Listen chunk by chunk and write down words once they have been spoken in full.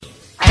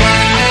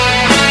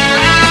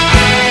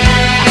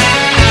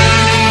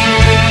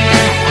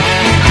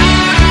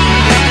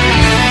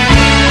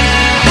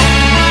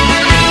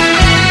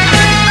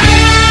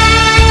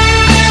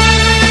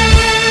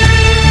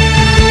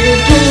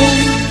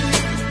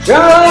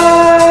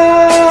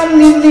jalan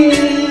ini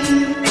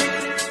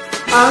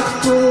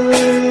aku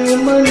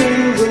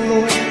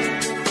menunggumu,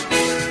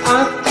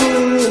 aku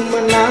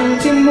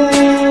menantimu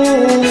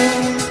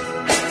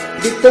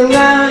di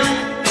tengah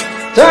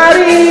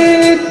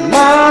terik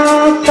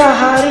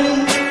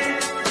matahari.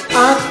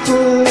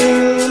 Aku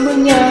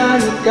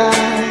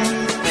menyanyikan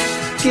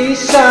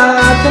kisah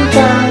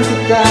tentang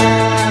kita.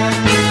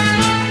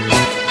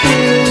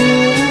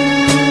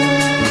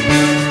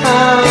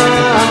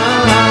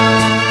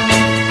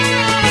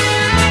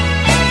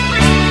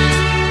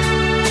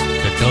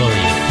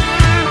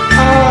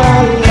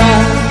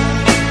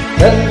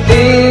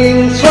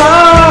 Penting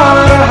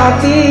suara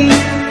hati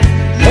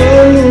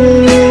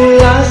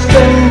mengulas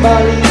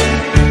kembali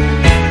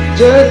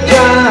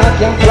jejak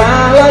yang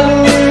telah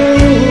lalu,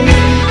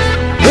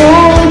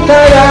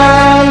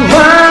 buntayan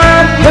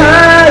makna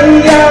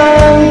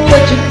yang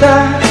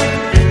tercipta.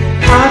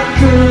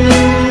 Aku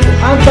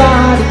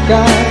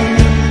abadikan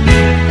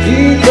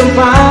di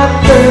tempat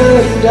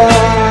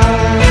terindah.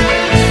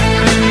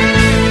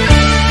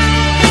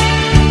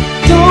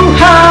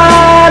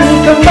 Tuhan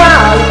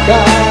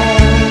kembalikan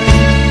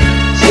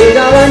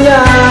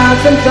segalanya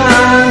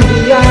tentang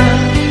dia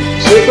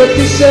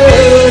seperti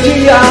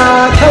sedia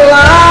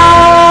kala.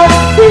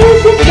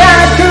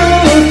 Izinkan ku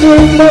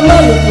untuk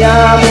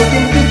memeluknya,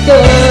 mungkin ku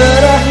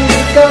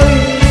terakhir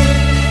kali,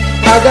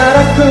 agar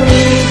aku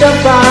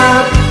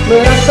dapat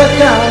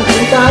merasakan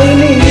cinta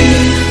ini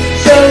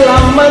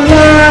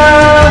selamanya.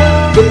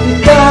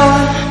 Ketika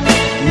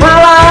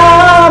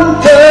malam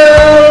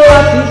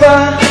telah tiba,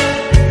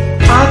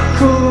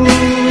 aku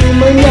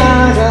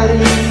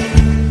menyadari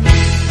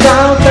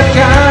kau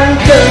takkan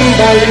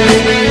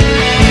kembali.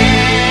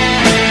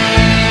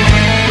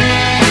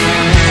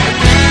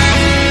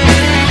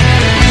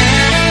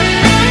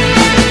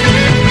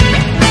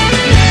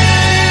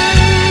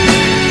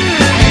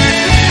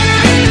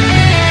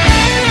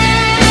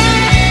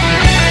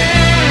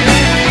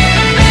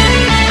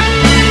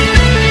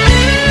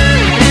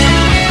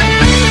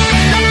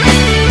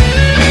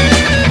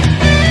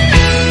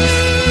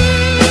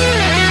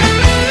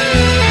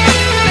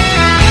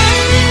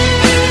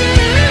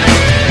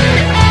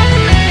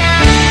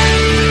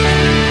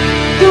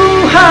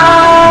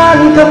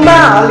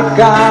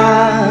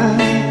 Kembalikan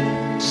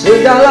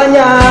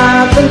segalanya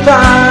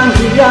tentang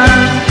dia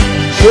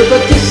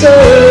seperti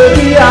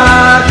sedia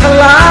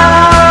kala.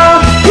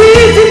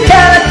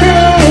 Izinkan aku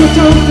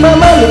untuk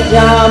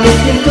memeluknya,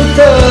 mungkin ku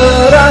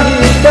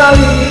terakhir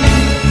kali,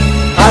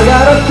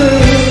 agar aku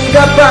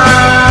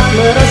dapat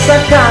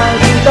merasakan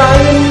cinta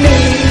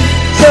ini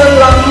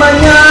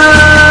selamanya.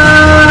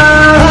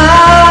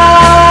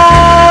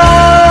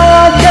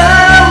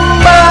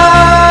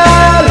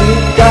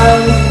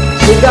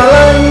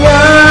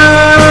 Segalanya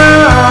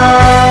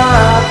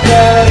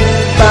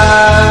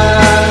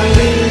tentang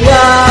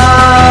dia,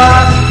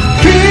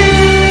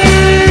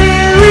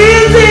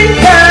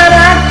 izinkan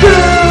aku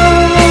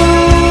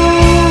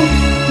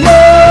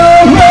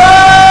memeluknya.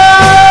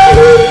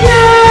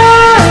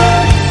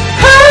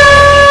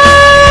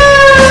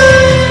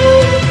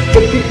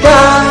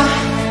 Ketika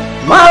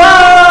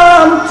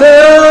malam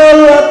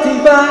telah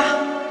tiba,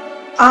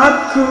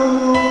 aku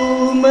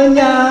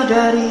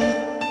menyadari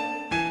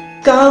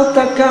kau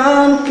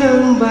takkan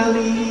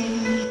kembali.